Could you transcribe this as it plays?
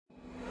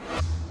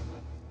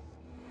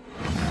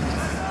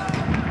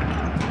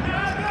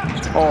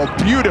Oh,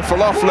 beautiful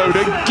offload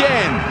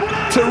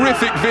again.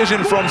 Terrific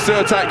vision from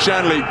Sertak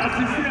Shanley.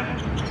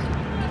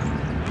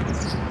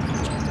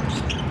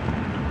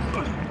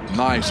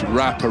 Nice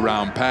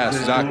wraparound pass.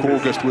 Zach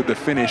August with the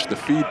finish. The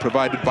feed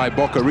provided by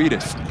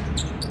Bocaridis.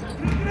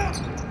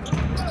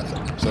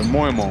 So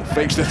Moimon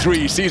fakes the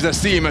three, sees a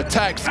seam,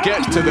 attacks,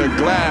 gets to the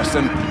glass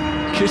and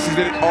kisses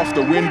it off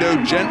the window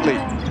gently.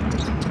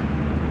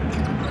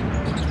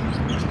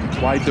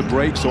 Applied the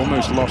brakes,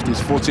 almost lost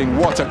his footing.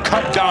 What a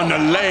cut down the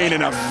lane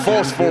and a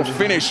forceful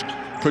finish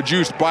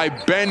produced by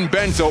Ben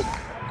Bentel.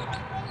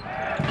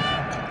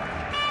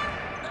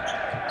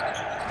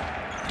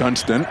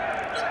 Dunstan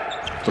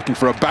looking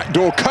for a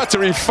backdoor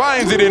cutter. He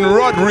finds it in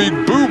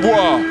Rodrigue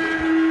Boubois.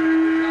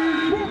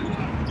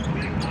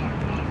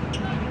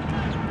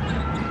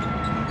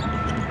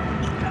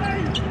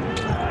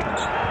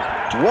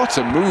 What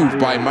a move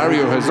by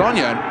Mario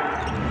Hezonja.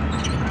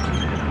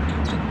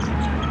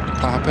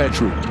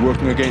 Papapetru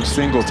working against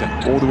Singleton,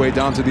 all the way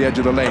down to the edge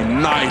of the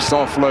lane. Nice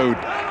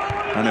offload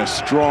and a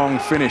strong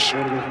finish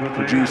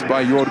produced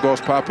by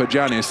Yorgos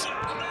Papagiannis.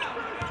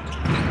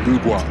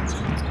 Boubois.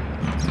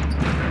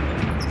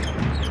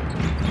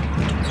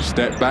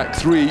 Step back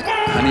three,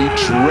 and he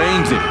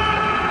drains it.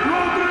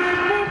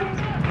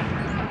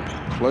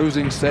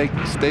 Closing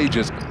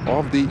stages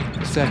of the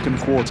second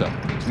quarter.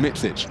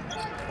 Micic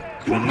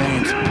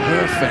remains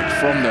perfect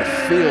from the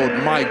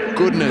field. My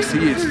goodness,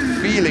 he is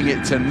feeling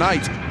it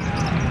tonight.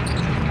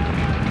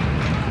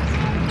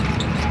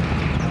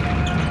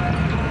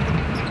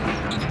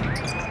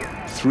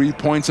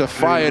 Three-pointer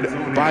fired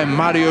by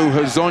Mario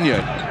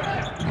Hezonja.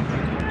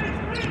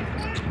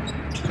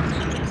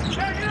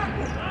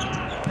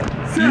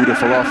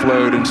 Beautiful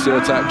offload, and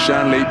Sertak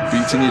Shanley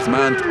beating his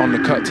man on the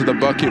cut to the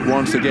bucket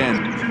once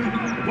again.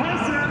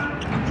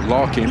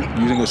 Larkin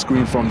using a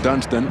screen from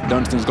Dunstan.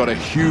 Dunstan's got a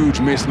huge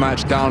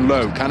mismatch down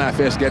low. Can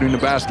Efes getting the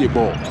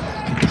basketball?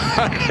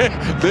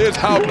 There's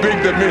how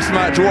big the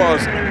mismatch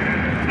was.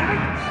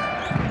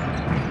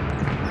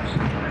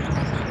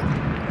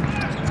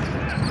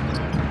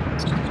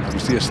 We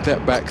see a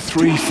step back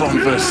three from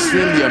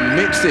Vasilija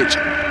Micic.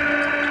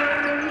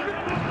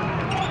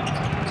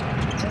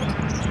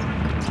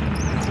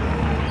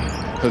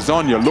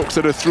 Hezonja looks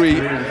at a three,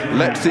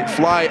 lets it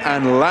fly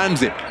and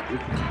lands it.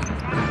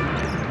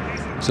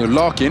 So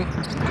Larkin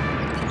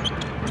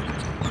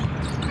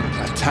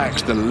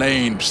attacks the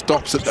lane,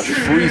 stops at the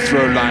free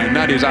throw line.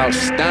 That is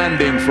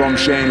outstanding from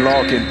Shane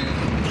Larkin.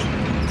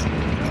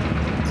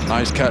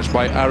 Nice catch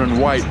by Aaron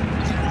White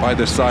by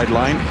the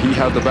sideline. He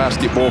had the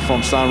basketball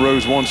from San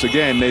Rose once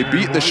again. They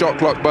beat the shot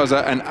clock buzzer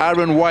and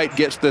Aaron White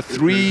gets the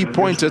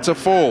three-pointer to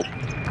fall.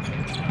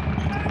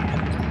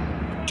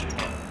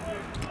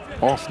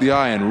 Off the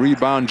iron,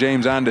 rebound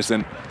James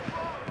Anderson.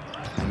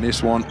 And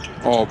this one,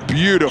 oh,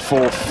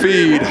 beautiful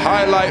feed.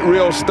 Highlight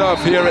reel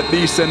stuff here at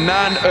the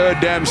Sinan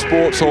Erdem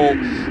Sports Hall.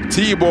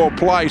 Tibor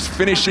Pleiss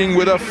finishing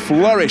with a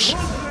flourish.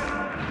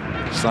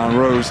 San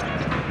Rose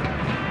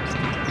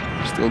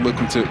still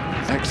looking to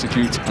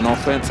execute an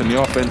offense, and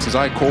the offense, as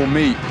I call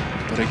me.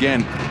 But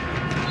again,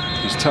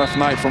 his tough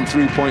night from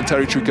three-point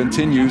territory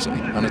continues,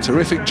 and a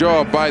terrific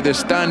job by the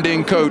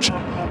standing coach,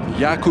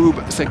 Jakub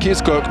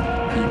Sekiskok.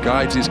 He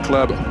guides his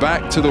club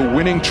back to the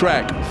winning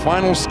track.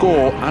 Final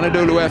score,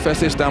 Anadolu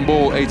Efes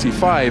Istanbul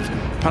 85,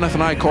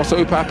 Panathinaikos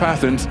OPAP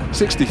Athens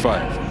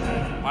 65.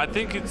 I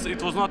think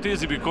it was not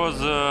easy because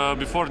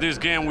before this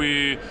game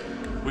we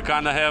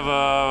kind of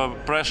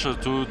have pressure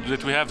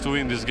that we have to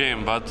win this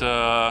game. But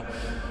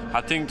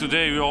I think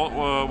today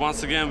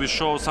once again we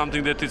show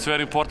something that is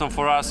very important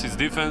for us, is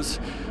defense.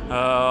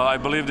 I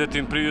believe that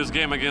in previous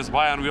game against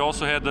Bayern we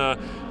also had a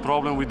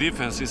problem with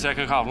defense in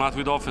second half, not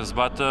with offense.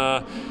 But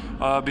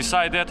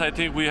beside that, I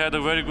think we had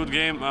a very good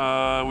game.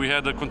 We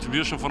had a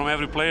contribution from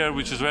every player,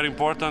 which is very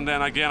important.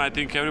 And again, I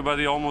think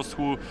everybody almost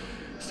who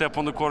stepped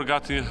on the court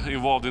got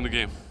involved in the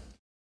game.